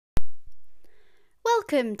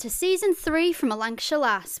Welcome to Season 3 from A Lancashire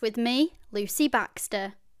Lass with me, Lucy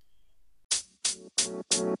Baxter.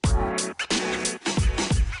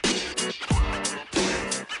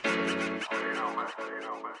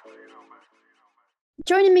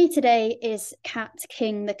 Joining me today is Kat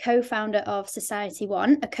King, the co-founder of Society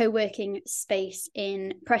One, a co-working space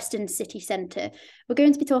in Preston City Centre. We're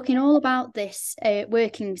going to be talking all about this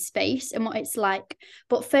working space and what it's like.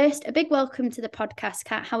 But first, a big welcome to the podcast.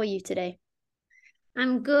 Kat, how are you today?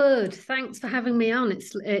 I'm good. Thanks for having me on.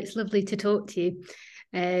 It's lovely to talk to you.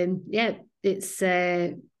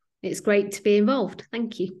 It's great to be involved.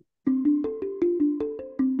 Thank you.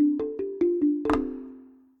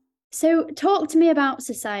 So talk to me about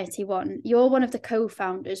Society One. You're one of the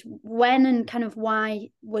co-founders. When and kind of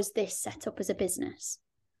why was this set up as a business?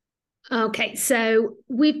 Okay, so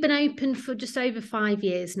we've been open for just over 5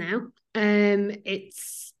 years now.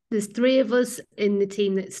 There's 3 of us in the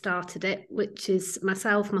team that started it, which is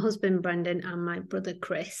myself, my husband Brendan, and my brother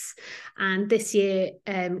Chris. And this year,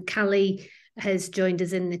 Callie has joined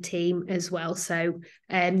us in the team as well. So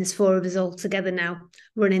there's 4 of us all together now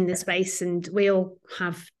running the space, and we all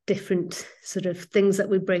have different sort of things that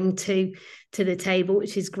we bring to the table,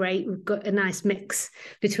 which is great. We've got a nice mix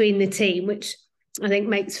between the team, which I think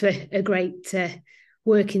makes for a great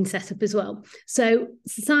working setup as well. So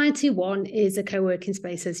Society One is a co-working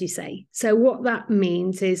space, as you say. So what that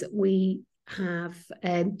means is we have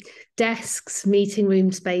desks, meeting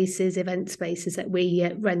room spaces, event spaces that we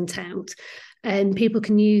rent out, and people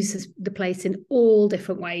can use the place in all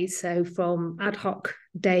different ways. So from ad hoc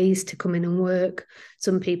days to come in and work.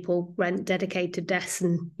 Some people rent dedicated desks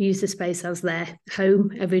and use the space as their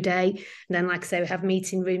home every day. And then, like I say, we have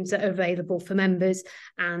meeting rooms that are available for members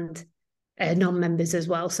and non-members as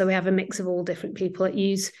well. So we have a mix of all different people that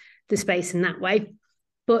use the space in that way.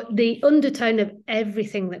 But the undertone of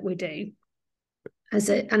everything that we do,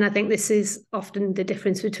 and I think this is often the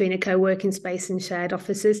difference between a co-working space and shared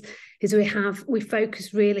offices, is we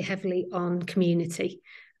focus really heavily on community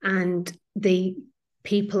and the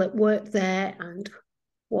people that work there and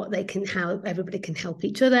how everybody can help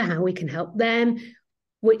each other, how we can help them,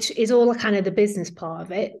 which is all kind of the business part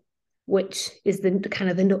of it, which is the kind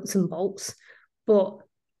of the nuts and bolts. But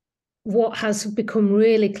what has become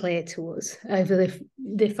really clear to us over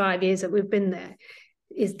the 5 years that we've been there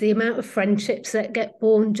is the amount of friendships that get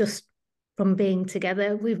born just from being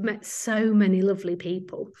together. We've met so many lovely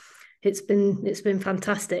people. It's been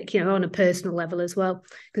fantastic, on a personal level as well.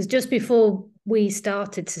 Because just before we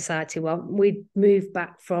started Society One, we'd moved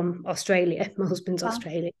back from Australia. My husband's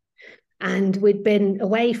Australian, and we'd been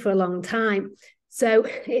away for a long time. So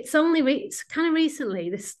it's kind of recently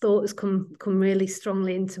this thought has come really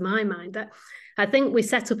strongly into my mind that I think we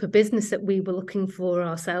set up a business that we were looking for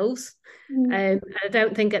ourselves. I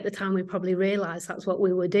don't think at the time we probably realised that's what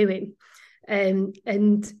we were doing. And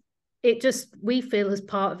we feel as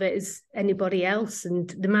part of it as anybody else, and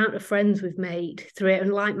the amount of friends we've made through it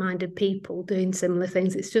and like-minded people doing similar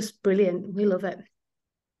things, it's just brilliant. We love it.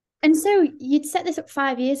 And so you'd set this up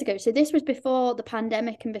 5 years ago. So this was before the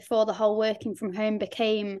pandemic and before the whole working from home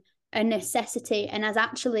became a necessity and has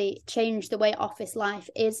actually changed the way office life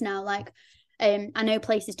is now. Like, I know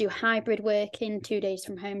places do hybrid working, 2 days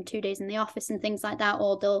from home, 2 days in the office and things like that,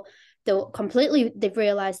 or they've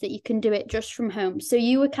realised that you can do it just from home. So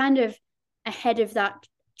you were kind of ahead of that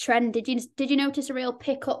trend. Did you notice a real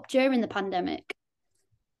pickup during the pandemic?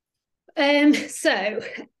 So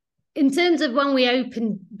in terms of when we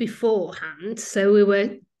opened beforehand, so we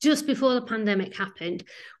were just before the pandemic happened,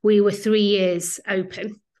 we were 3 years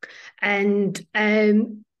open. And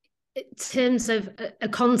in terms of a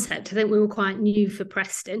concept, I think we were quite new for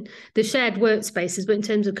Preston. The shared workspaces, but in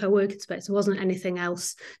terms of co-working space, there wasn't anything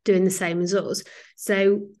else doing the same as us.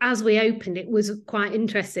 So as we opened, it was quite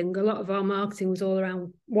interesting. A lot of our marketing was all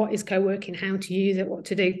around what is co-working, how to use it, what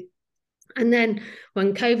to do. And then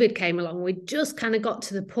when COVID came along, we just kind of got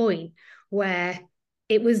to the point where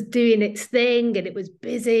it was doing its thing and it was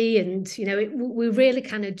busy, and we really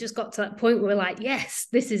kind of just got to that point where we're like, yes,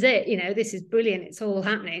 this is it, this is brilliant, it's all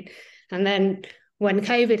happening. And then when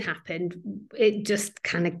COVID happened, it just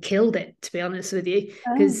kind of killed it, to be honest with you,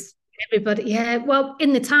 because everybody,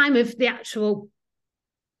 in the time of the actual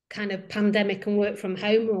kind of pandemic and work from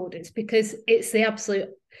home orders, because it's the absolute,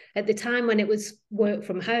 at the time when it was work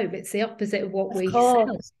from home, it's the opposite of what we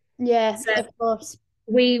sell. Yeah, so of course.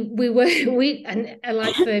 We and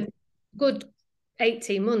like for good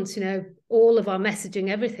 18 months, all of our messaging,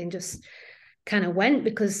 everything just kind of went,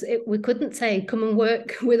 because we couldn't say come and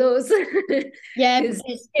work with us. Yeah,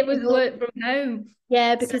 because it was work from home.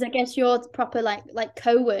 Yeah, because I guess you're proper like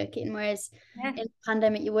co-working, whereas Yeah. in the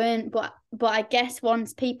pandemic you weren't. But I guess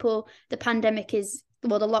once the pandemic is,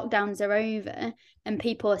 well, the lockdowns are over and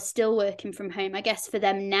people are still working from home, I guess for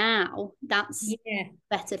them now, that's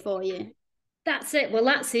better for you. That's it. Well,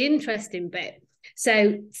 that's the interesting bit.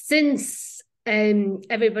 So since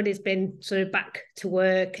everybody's been sort of back to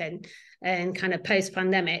work and kind of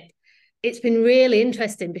post-pandemic, it's been really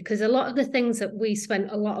interesting, because a lot of the things that we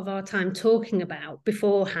spent a lot of our time talking about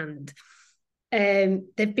beforehand,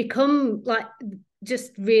 they've become like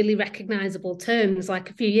just really recognizable terms.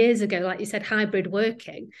 Like a few years ago, like you said, hybrid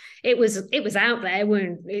working, it was out there.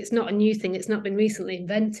 It's not a new thing, it's not been recently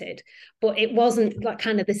invented, but it wasn't like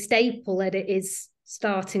kind of the staple that it is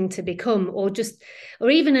starting to become, or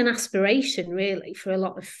even an aspiration really for a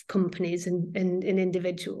lot of companies and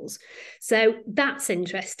individuals. So that's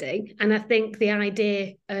interesting. And I think the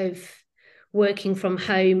idea of working from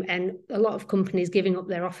home and a lot of companies giving up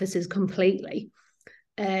their offices completely,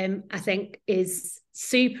 I think is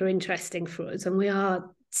super interesting for us, and we are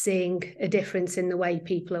seeing a difference in the way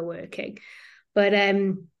people are working. But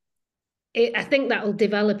I think that will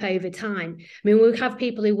develop over time. I mean, we'll have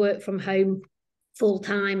people who work from home full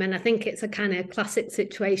time, and I think it's a kind of classic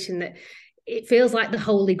situation that it feels like the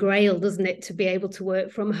holy grail, doesn't it, to be able to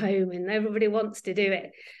work from home, and everybody wants to do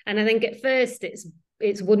it. And I think at first it's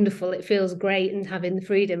wonderful, it feels great and having the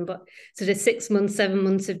freedom, but sort of 6 months, 7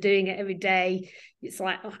 months of doing it every day, it's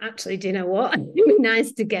like, oh, actually, do you know what? It'd be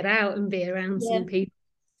nice to get out and be around some people.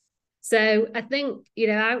 So I think,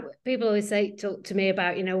 people always talk to me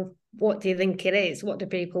about, what do you think it is? What do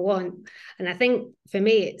people want? And I think for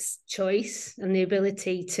me, it's choice and the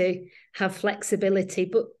ability to have flexibility,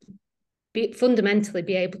 but fundamentally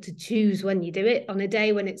be able to choose when you do it. On a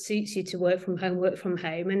day when it suits you to work from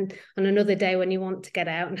home, and on another day when you want to get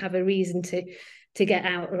out and have a reason to get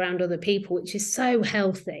out around other people, which is so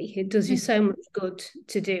healthy. It does you so much good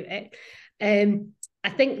to do it. I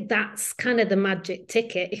think that's kind of the magic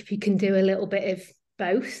ticket, if you can do a little bit of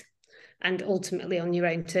both, and ultimately on your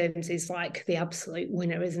own terms is like the absolute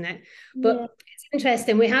winner, isn't it? But it's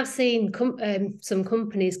interesting. We have seen some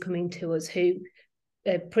companies coming to us who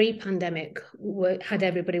pre-pandemic had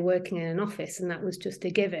everybody working in an office, and that was just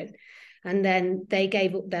a given. And then they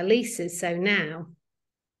gave up their leases. So now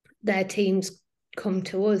their teams come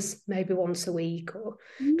to us maybe once a week or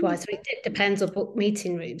twice a week. It depends on book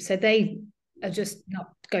meeting rooms. So they are just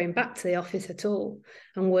not going back to the office at all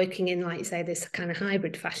and working in, like you say, this kind of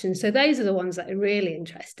hybrid fashion. So those are the ones that are really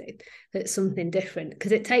interesting. That's something different,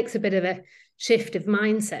 because it takes a bit of a shift of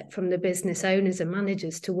mindset from the business owners and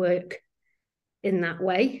managers to work in that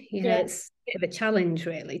way. It's a bit of a challenge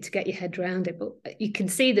really to get your head around it, but you can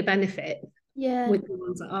see the benefit with the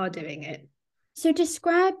ones that are doing it. So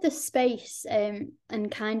describe the space and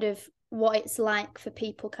kind of what it's like for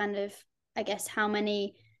people, kind of, I guess, how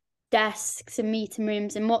many desks and meeting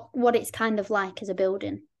rooms, and what it's kind of like as a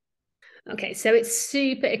building. Okay, so it's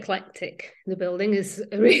super eclectic. The building is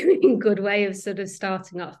a really good way of sort of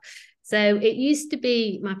starting off. So it used to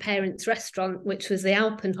be my parents' restaurant, which was the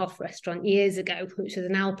Alpenhof restaurant years ago, which was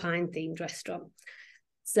an Alpine themed restaurant.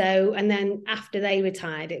 So, and then after they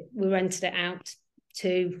retired, we rented it out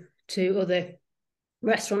to other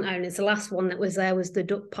restaurant owners. The last one that was there was the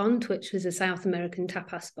Duck Pond, which was a South American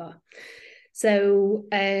tapas bar. So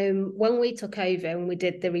when we took over and we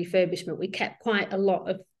did the refurbishment, we kept quite a lot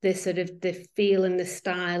of the sort of the feel and the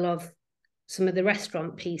style of some of the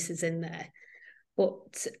restaurant pieces in there.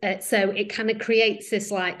 But so it kind of creates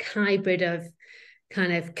this like hybrid of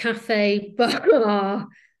kind of cafe, bar,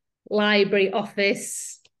 library,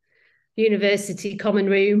 office, university, common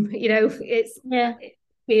room. It'd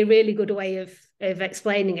be a really good way of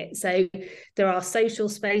explaining it. So there are social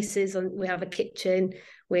spaces, and we have a kitchen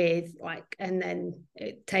with and then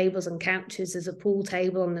tables and couches. There's a pool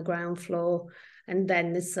table on the ground floor, and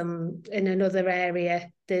then there's some in another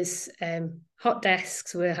area. There's hot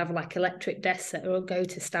desks. We have like electric desks that will go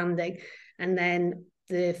to standing, and then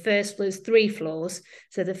the first floor is 3 floors.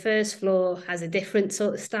 So the first floor has a different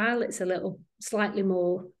sort of style. It's a little slightly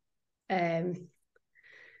more kind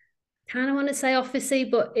of want to say officey,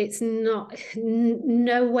 but it's not.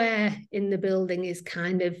 Nowhere in the building is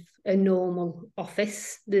kind of a normal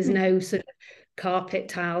office. There's no sort of carpet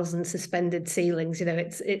tiles and suspended ceilings.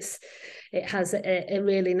 It has a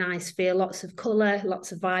really nice feel, lots of colour,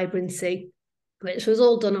 lots of vibrancy, which was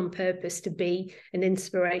all done on purpose to be an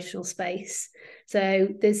inspirational space. So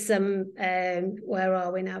there's some, where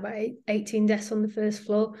are we now? About 18 desks on the first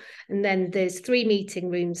floor. And then there's 3 meeting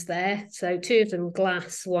rooms there. So 2 of them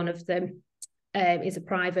glass, one of them is a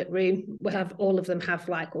private room. We have all of them have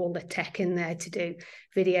like all the tech in there to do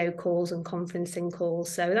video calls and conferencing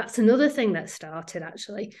calls. So that's another thing that started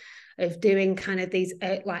actually, of doing kind of these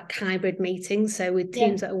like hybrid meetings. So with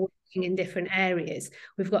teams that are working in different areas,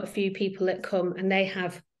 we've got a few people that come and they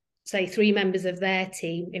have, say, 3 members of their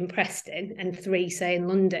team in Preston and 3, say, in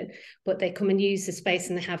London, but they come and use the space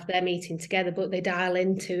and they have their meeting together, but they dial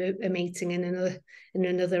into a meeting in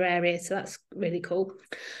another area. So that's really cool.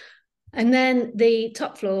 And then the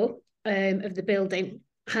top floor of the building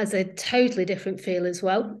has a totally different feel as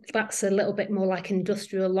well. That's a little bit more like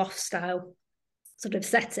industrial loft style sort of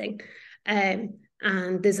setting.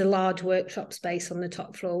 And there's a large workshop space on the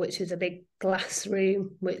top floor, which is a big glass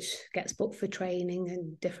room, which gets booked for training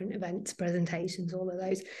and different events, presentations, all of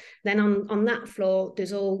those. Then on that floor,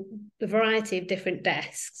 there's all a variety of different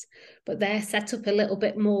desks, but they're set up a little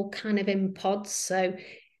bit more kind of in pods. So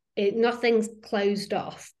nothing's closed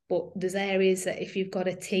off, but there's areas that if you've got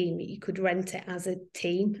a team, you could rent it as a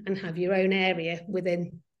team and have your own area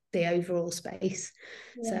within the overall space.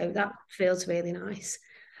 So that feels really nice.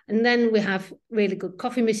 And then we have really good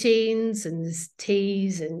coffee machines, and there's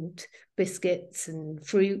teas and biscuits and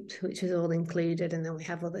fruit, which is all included. And then we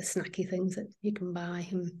have other snacky things that you can buy.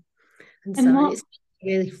 And so it's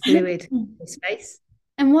really fluid space.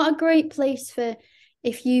 And what a great place for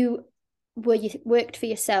if you worked for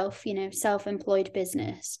yourself, self-employed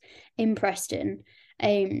business in Preston,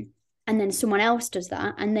 and then someone else does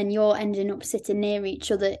that, and then you're ending up sitting near each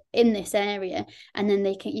other in this area, and then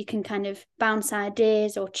you can kind of bounce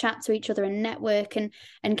ideas or chat to each other and network and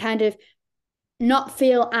kind of not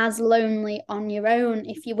feel as lonely on your own,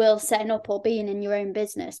 if you will, setting up or being in your own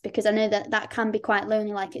business, because I know that can be quite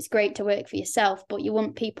lonely. Like, it's great to work for yourself, but you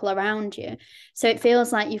want people around you. So it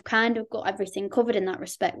feels like you've kind of got everything covered in that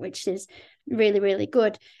respect, which is really, really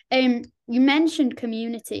good. You mentioned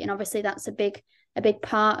community, and obviously that's a big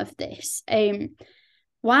part of this.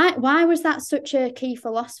 Why was that such a key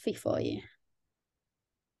philosophy for you?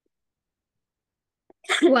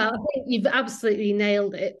 Well, I think you've absolutely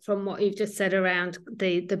nailed it from what you've just said around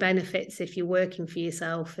the benefits if you're working for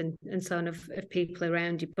yourself and so on of people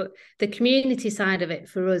around you. But the community side of it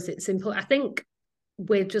for us, it's important. I think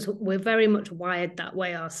we're very much wired that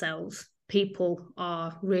way ourselves. People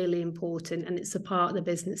are really important, and it's a part of the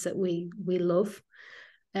business that we love.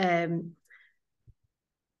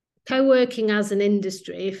 Co-working as an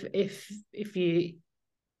industry, if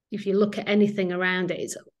you look at anything around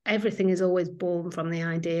it, everything is always born from the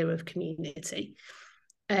idea of community.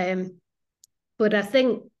 But I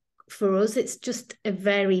think for us, it's just a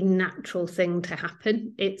very natural thing to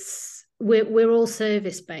happen. We're all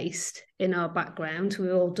service-based in our background.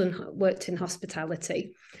 We've all worked in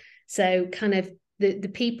hospitality. So kind of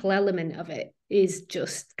the people element of it is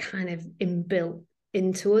just kind of inbuilt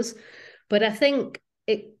into us. But I think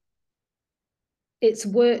it's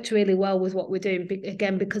worked really well with what we're doing,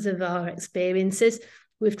 again, because of our experiences.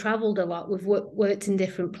 We've travelled a lot. We've worked in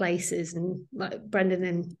different places, and like Brendan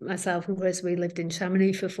and myself and Chris, we lived in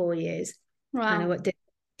Chamonix for 4 years. Wow. And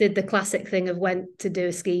did the classic thing of went to do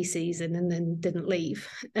a ski season and then didn't leave.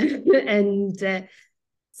 And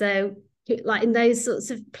so like in those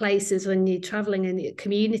sorts of places, when you're travelling, and the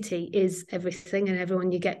community is everything, and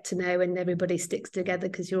everyone you get to know, and everybody sticks together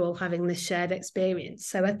because you're all having this shared experience.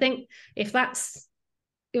 So I think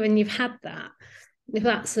when you've had that, if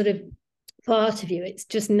that's sort of part of you, it's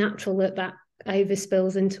just natural that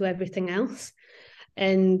overspills into everything else.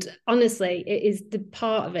 And honestly, it is the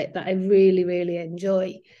part of it that I really, really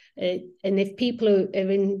enjoy. And if people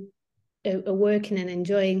are working and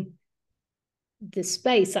enjoying the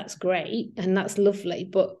space, that's great and that's lovely.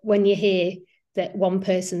 But when you hear that one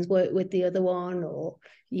person's worked with the other one, or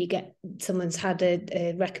you get someone's had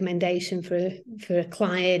a recommendation for a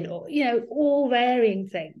client, or all varying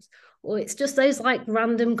things, or it's just those like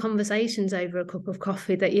random conversations over a cup of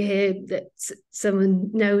coffee that you hear that someone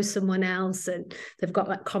knows someone else and they've got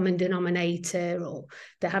that common denominator, or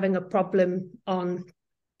they're having a problem on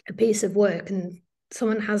a piece of work and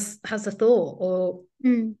someone has a thought or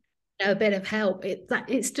a bit of help.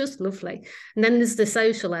 It's just lovely. And then there's the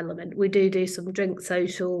social element. We do some drink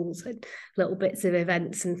socials and little bits of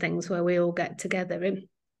events and things where we all get together, and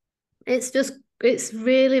it's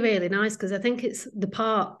really, really nice, because I think it's the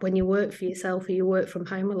part when you work for yourself or you work from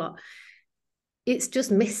home a lot, it's just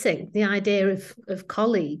missing the idea of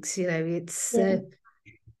colleagues. It's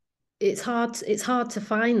hard to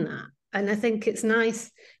find that. And I think it's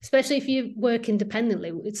nice, especially if you work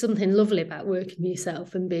independently. It's something lovely about working for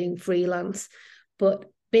yourself and being freelance, but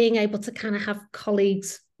being able to kind of have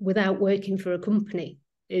colleagues without working for a company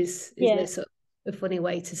is a funny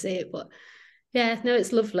way to see it. But Yeah, no,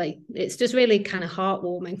 it's lovely. It's just really kind of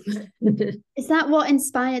heartwarming. Is that what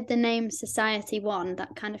inspired the name Society One,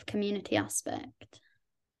 that kind of community aspect?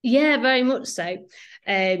 Yeah, very much so.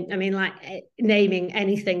 I mean, like naming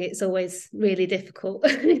anything, it's always really difficult.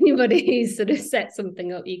 Anybody who's sort of set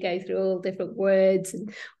something up, you go through all different words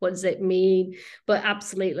and what does it mean? But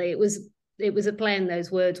absolutely, it was a play on those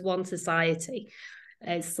words. One society,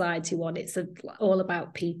 Society One. It's all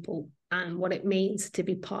about people and what it means to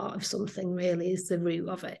be part of something. Really, is the root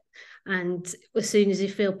of it. And as soon as you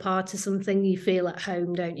feel part of something, you feel at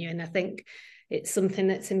home, don't you? And I think it's something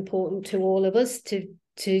that's important to all of us to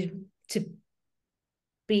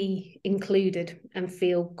be included and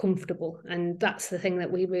feel comfortable, and that's the thing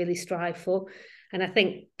that we really strive for. And I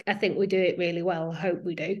think we do it really well. I hope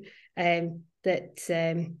we do. The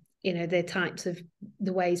types of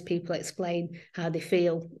the ways people explain how they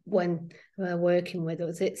feel when they're working with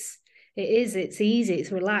us, it's easy,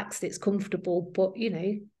 it's relaxed, it's comfortable, but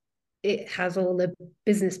it has all the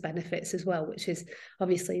business benefits as well, which is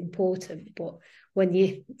obviously important. But when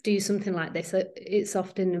you do something like this, it's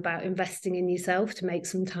often about investing in yourself to make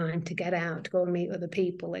some time to get out, to go and meet other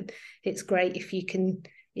people. And it's great if you can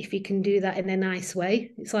do that in a nice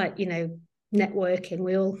way. It's like, networking.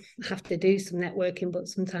 We all have to do some networking, but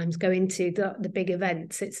sometimes going to the big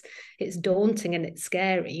events, it's daunting and it's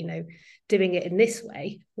scary. Doing it in this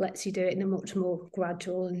way lets you do it in a much more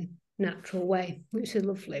gradual and natural way, which is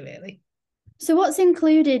lovely, really. So what's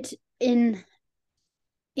included in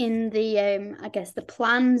the I guess the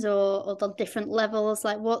plans or the different levels?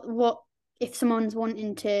 Like what if someone's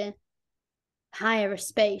wanting to hire a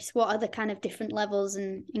space, what are the kind of different levels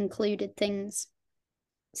and included things?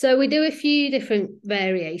 So we do a few different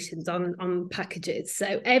variations on packages.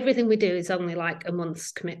 So everything we do is only like a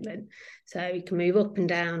month's commitment. So you can move up and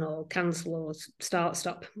down or cancel or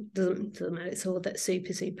stop. Doesn't matter. It's all that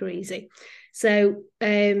super easy. So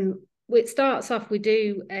it starts off, we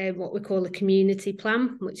do what we call a community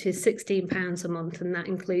plan, which is £16 a month, and that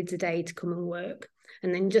includes a day to come and work,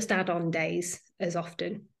 and then just add on days as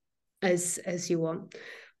often as you want.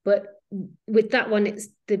 But with that one, it's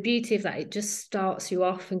the beauty of that, it just starts you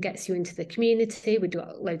off and gets you into the community. We do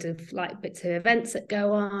loads of like bits of events that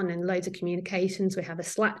go on and loads of communications. We have a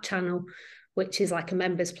Slack channel, which is like a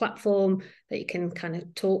members platform that you can kind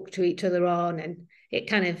of talk to each other on, and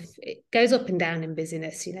it goes up and down in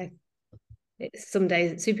busyness. It's some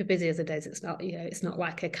days it's super busy, other days it's not. It's not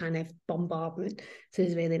like a kind of bombardment, so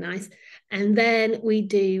it's really nice. And then we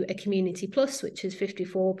do a community plus, which is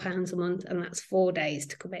 £54 a month, and that's 4 days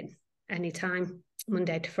to come in anytime,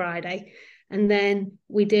 Monday to Friday. And then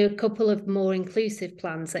we do a couple of more inclusive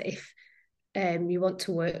plans that if you want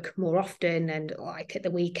to work more often and like at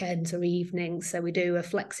the weekends or evenings, so we do a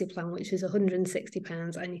flexi plan, which is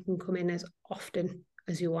 £160, and you can come in as often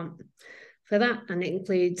as you want for that, and it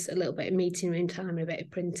includes a little bit of meeting room time, a bit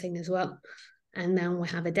of printing as well. And then we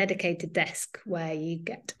have a dedicated desk where you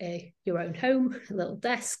get your own home, a little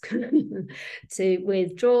desk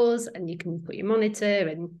with drawers, and you can put your monitor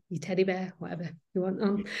and your teddy bear, whatever you want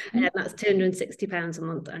on. And that's £260 a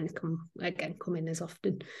month, and come in as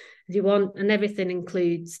often as you want. And everything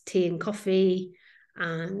includes tea and coffee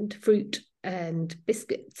and fruit and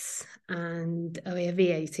biscuits, and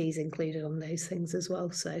VAT is included on those things as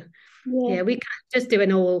well. So yeah, we can't just do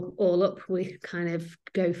an all up. We kind of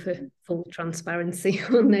go for full transparency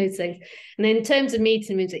on those things. And then in terms of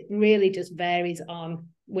meeting rooms, it really just varies on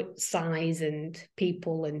with size and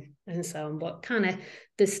people and so on. But kind of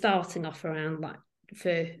the starting off around like for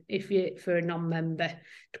a non-member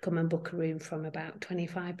to come and book a room from about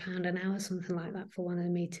 £25 an hour, something like that, for one of the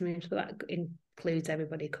meeting rooms. But that includes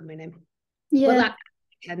everybody coming in. Yeah. But that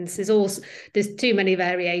there's too many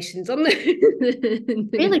variations on the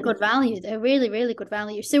really good value. They're really good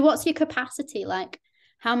value. So what's your capacity like?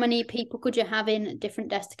 How many people could you have in at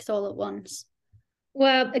different desks all at once?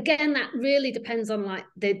 Well, again, that really depends on like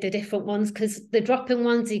the different ones, because the drop-in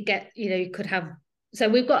ones you get, you could have. So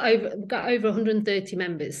we've got over 130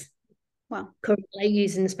 members. Wow. Currently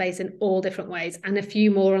using the space in all different ways, and a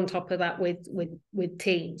few more on top of that with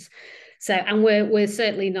teams. So, and we're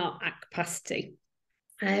certainly not at capacity.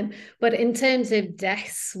 But in terms of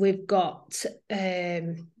desks, we've got, I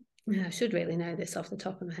should really know this off the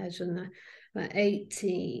top of my head, shouldn't I? About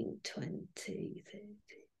 18, 20, 30,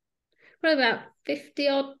 probably about 50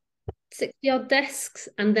 odd, 60 odd desks.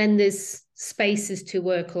 And then there's spaces to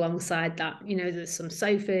work alongside that. There's some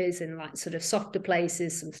sofas and like sort of softer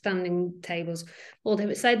places, some standing tables, all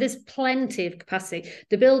that. So there's plenty of capacity.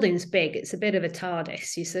 The building's big. It's a bit of a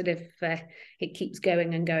TARDIS. You sort of, it keeps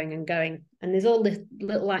going and going and going. And there's all the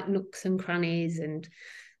little like nooks and crannies and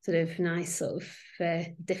sort of nice sort of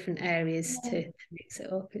different areas to mix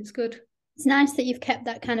it up. It's good. It's nice that you've kept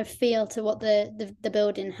that kind of feel to what the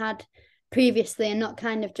building had previously, and not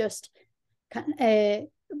kind of just redone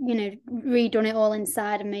it all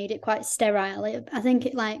inside and made it quite sterile. I think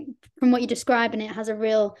it, like, from what you're describing, it has a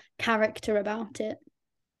real character about it.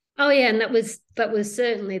 Oh yeah, and that was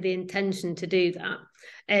certainly the intention to do that.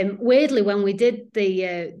 Weirdly, when we did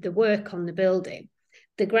the work on the building,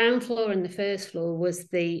 the ground floor and the first floor was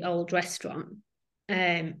the old restaurant,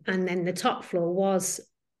 and then the top floor was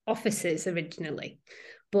offices originally.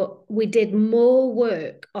 But we did more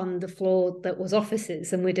work on the floor that was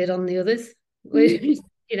offices than we did on the others. Which,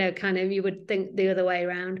 kind of, you would think the other way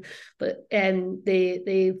around. But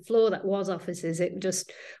the floor that was offices, it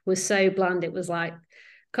just was so bland. It was like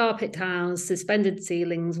carpet tiles, suspended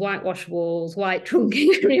ceilings, whitewashed walls, white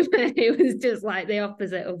trunking everywhere. It was just like the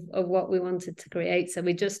opposite of what we wanted to create. So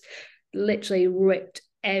we just literally ripped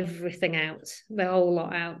everything out, the whole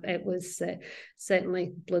lot out. It was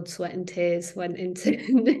certainly blood, sweat and tears went into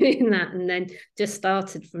doing that, and then just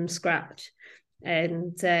started from scratch.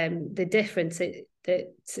 And the difference,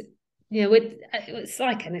 it's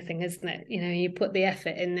like anything, isn't it? You put the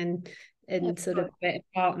effort in and sort of a bit of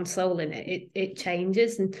heart and soul in it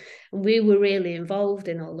changes. And we were really involved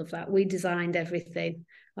in all of that. We designed everything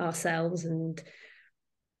ourselves, and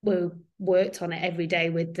we worked on it every day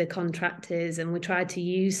with the contractors, and we tried to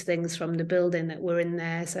use things from the building that were in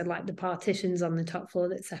there. So like the partitions on the top floor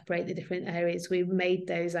that separate the different areas, we made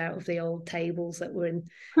those out of the old tables that were in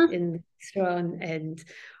the restaurant, and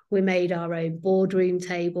we made our own boardroom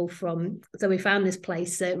table so we found this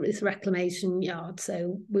place, this reclamation yard.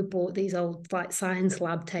 So we bought these old like science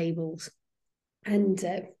lab tables and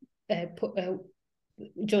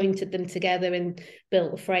jointed them together and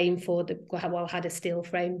built a frame had a steel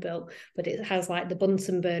frame built, but it has like the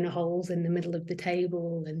Bunsen burner holes in the middle of the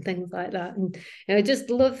table and things like that. And I just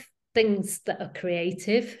love things that are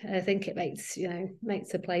creative. I think it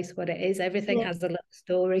makes a place what it is. Everything has a little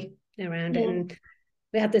story around it. And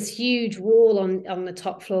we had this huge wall on the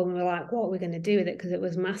top floor, and we were like, what are we going to do with it? Because it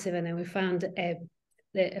was massive. And then we found a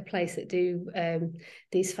place that do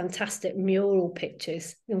these fantastic mural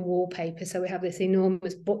pictures and wallpaper. So we have this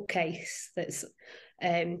enormous bookcase that's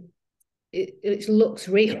it looks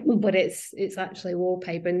real, but it's actually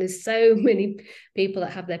wallpaper. And there's so many people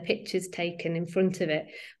that have their pictures taken in front of it.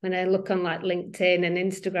 When I look on like LinkedIn and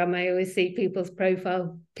Instagram, I always see people's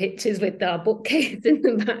profile pictures with our bookcase in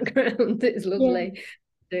the background. It's lovely. Yeah.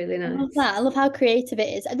 Really nice. I love that. I love how creative it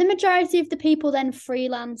is. Are the majority of the people then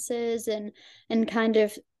freelancers and kind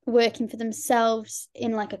of working for themselves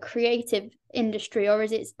in like a creative industry, or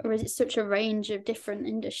is it such a range of different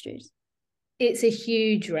industries? It's a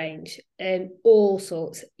huge range, all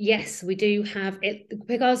sorts. Yes, we do have it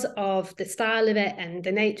because of the style of it and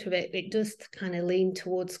the nature of it. It does kind of lean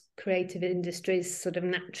towards creative industries sort of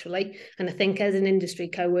naturally, and I think as an industry,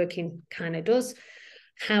 co-working kind of does.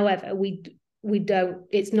 However, we don't,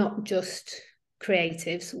 it's not just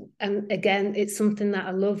creatives. And again, it's something that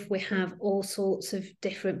I love. We have all sorts of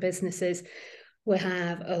different businesses. We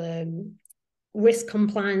have risk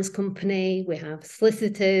compliance company, we have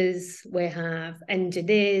solicitors, we have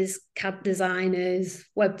engineers, CAD designers,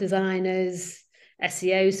 web designers,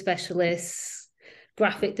 SEO specialists,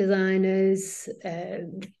 graphic designers,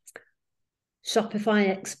 Shopify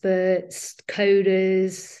experts,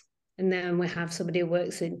 coders, and then we have somebody who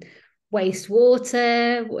works in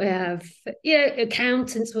wastewater. We have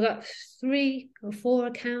accountants. We've got 3 or 4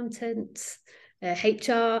 accountants,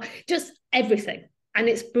 HR, just everything. And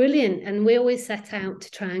it's brilliant. And we always set out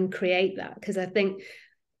to try and create that, because I think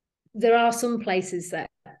there are some places that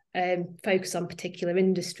focus on particular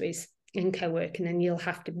industries in co-working, and you'll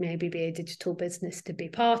have to maybe be a digital business to be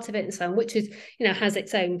part of it and so on, which is, has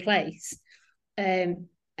its own place.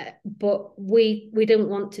 But we didn't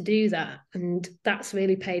want to do that, and that's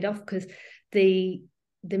really paid off, because the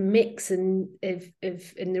mix and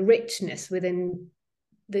the richness within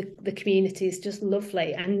the community is just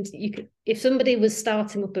lovely. And you could, if somebody was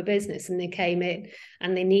starting up a business and they came in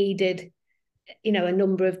and they needed a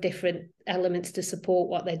number of different elements to support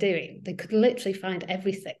what they're doing, they could literally find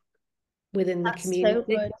everything within the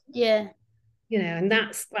community. So good. Yeah. And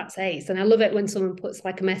that's ace. And I love it when someone puts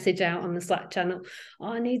like a message out on the Slack channel,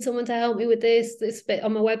 I need someone to help me with this bit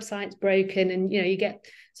on my website's broken, and you get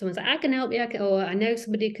someone's like, I can help you, or I know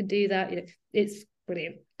somebody could do that. It's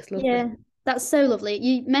brilliant. It's lovely. Yeah, that's so lovely.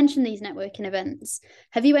 You mentioned these networking events.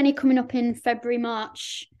 Have you any coming up in February,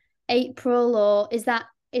 March, April, or is that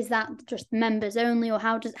just members only, or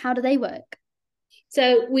how do they work?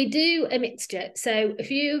 So we do a mixture. So a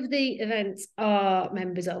few of the events are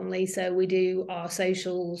members only. So we do our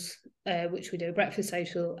socials, which we do a breakfast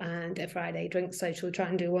social and a Friday drink social. We try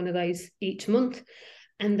and do one of those each month.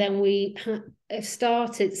 And then we have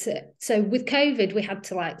started. So with COVID, we had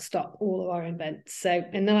to stop all of our events. So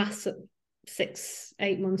in the last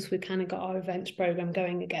 6-8 months, we kind of got our events program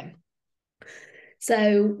going again.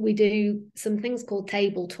 So we do some things called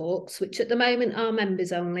table talks, which at the moment are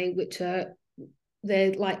members only, which are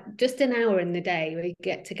they're just an hour in the day. We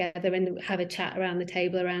get together and have a chat around the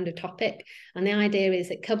table around a topic. And the idea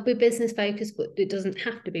is it could be business focused, but it doesn't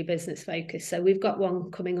have to be business focused. So we've got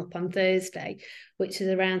one coming up on Thursday, which is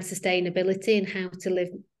around sustainability and how to live,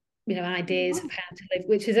 ideas of how to live,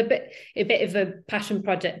 which is a bit of a passion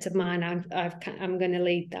project of mine. I'm going to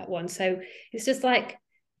lead that one. So it's just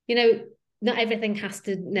not everything has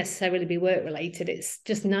to necessarily be work related. It's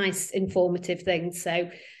just nice, informative things. So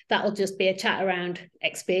that'll just be a chat around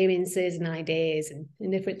experiences and ideas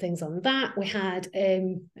and different things on that. We had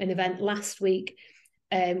an event last week,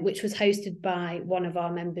 which was hosted by one of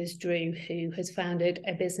our members, Drew, who has founded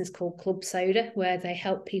a business called Club Soda, where they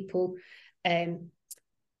help people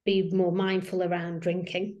be more mindful around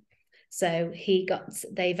drinking. So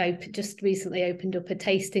they've just recently opened up a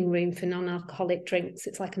tasting room for non-alcoholic drinks.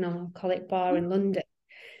 It's like a non-alcoholic bar in London.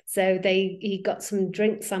 So he got some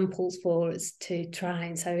drink samples for us to try.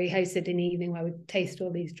 And so he hosted an evening where we tasted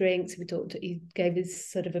all these drinks. He gave us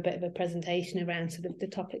sort of a bit of a presentation around sort of the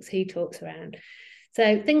topics he talks around.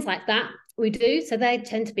 So things like that we do. So they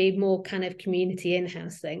tend to be more kind of community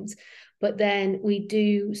in-house things. But then we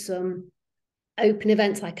do some open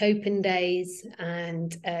events like open days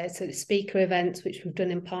and sort of speaker events, which we've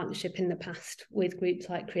done in partnership in the past with groups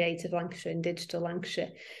like Creative Lancashire and Digital Lancashire.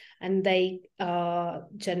 And they are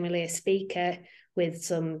generally a speaker with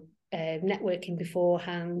some networking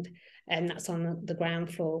beforehand, and that's on the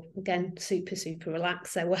ground floor. Again, super, super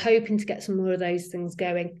relaxed. So we're hoping to get some more of those things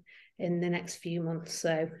going in the next few months.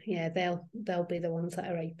 So yeah, they'll be the ones that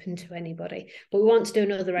are open to anybody. But we want to do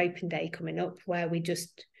another open day coming up where we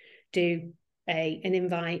just do an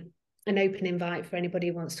open invite for anybody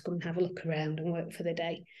who wants to come and have a look around and work for the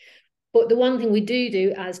day. But the one thing we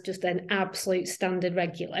do as just an absolute standard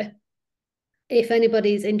regular, if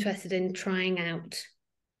anybody's interested in trying out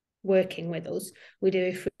working with us, we do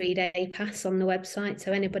a free day pass on the website.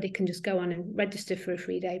 So anybody can just go on and register for a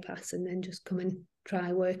free day pass and then just come and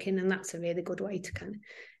try working. And that's a really good way to kind of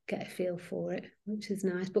get a feel for it, which is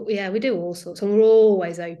nice. But yeah, we do all sorts, and we're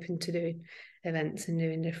always open to doing events and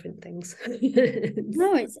doing different things.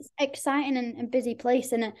 No, it's exciting and busy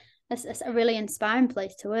place, and it's a really inspiring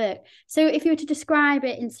place to work. So if you were to describe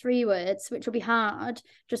it in 3 words, which will be hard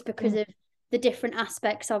just because of the different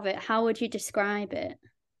aspects of it, how would you describe it?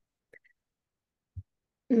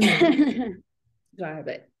 Describe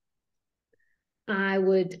it. I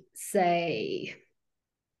would say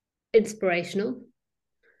inspirational,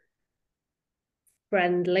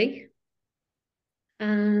 friendly,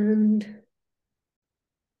 and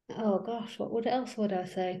oh gosh, what else would I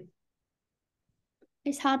say?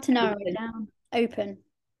 It's hard to narrow it down. Open.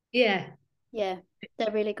 Yeah,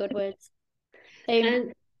 they're really good words.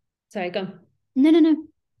 Sorry, go on. No.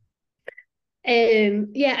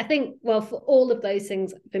 Yeah, I think, well, for all of those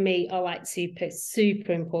things for me are super,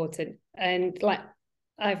 super important. And like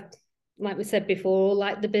we said before,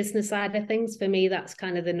 like the business side of things, for me, that's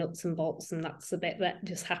kind of the nuts and bolts, and that's the bit that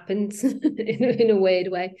just happens in a weird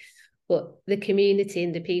way. But the community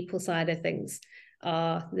and the people side of things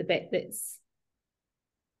are the bit that's,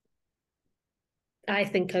 I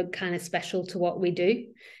think, are kind of special to what we do,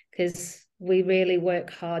 because we really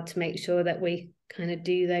work hard to make sure that we kind of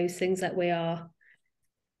do those things, that we are,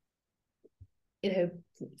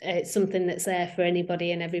 it's something that's there for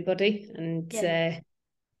anybody and everybody. And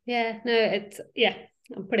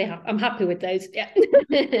I'm happy with those. Yeah.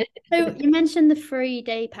 So you mentioned the free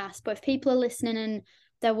day pass, but if people are listening and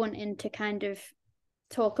they're wanting to kind of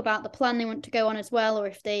talk about the plan they want to go on as well, or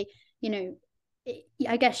if they,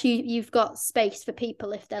 I guess you've got space for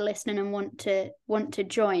people if they're listening and want to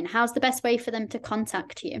join. How's the best way for them to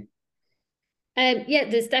contact you?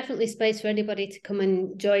 There's definitely space for anybody to come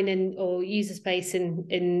and join in or use a space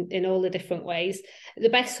in all the different ways. The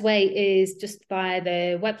best way is just via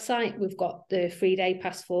the website. We've got the free day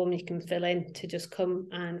pass form you can fill in to just come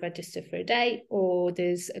and register for a day, or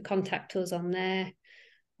there's a contact us on there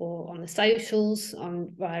or on the socials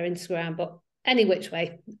via Instagram, but any which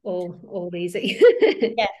way, all easy.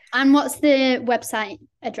 Yeah. And what's the website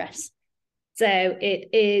address? So it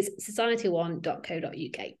is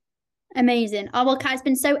society1.co.uk. Amazing. Oh, well, Kat, it's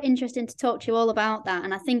been so interesting to talk to you all about that.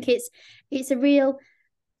 And I think it's a real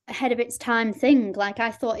ahead of its time thing. Like,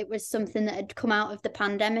 I thought it was something that had come out of the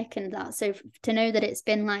pandemic and that. So to know that it's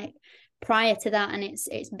been like prior to that and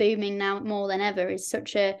it's booming now more than ever is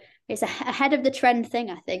it's ahead of the trend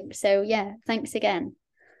thing, I think. So yeah, thanks again.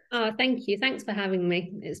 Oh, thank you. Thanks for having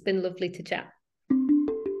me. It's been lovely to chat.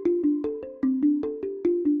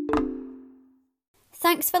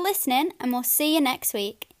 Thanks for listening, and we'll see you next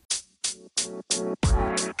week.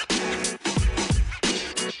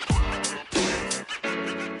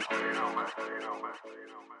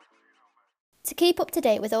 To keep up to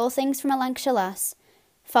date with all things From a Lancashire Lass,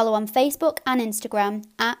 follow on Facebook and Instagram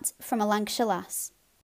 @From a Lancashire Lass.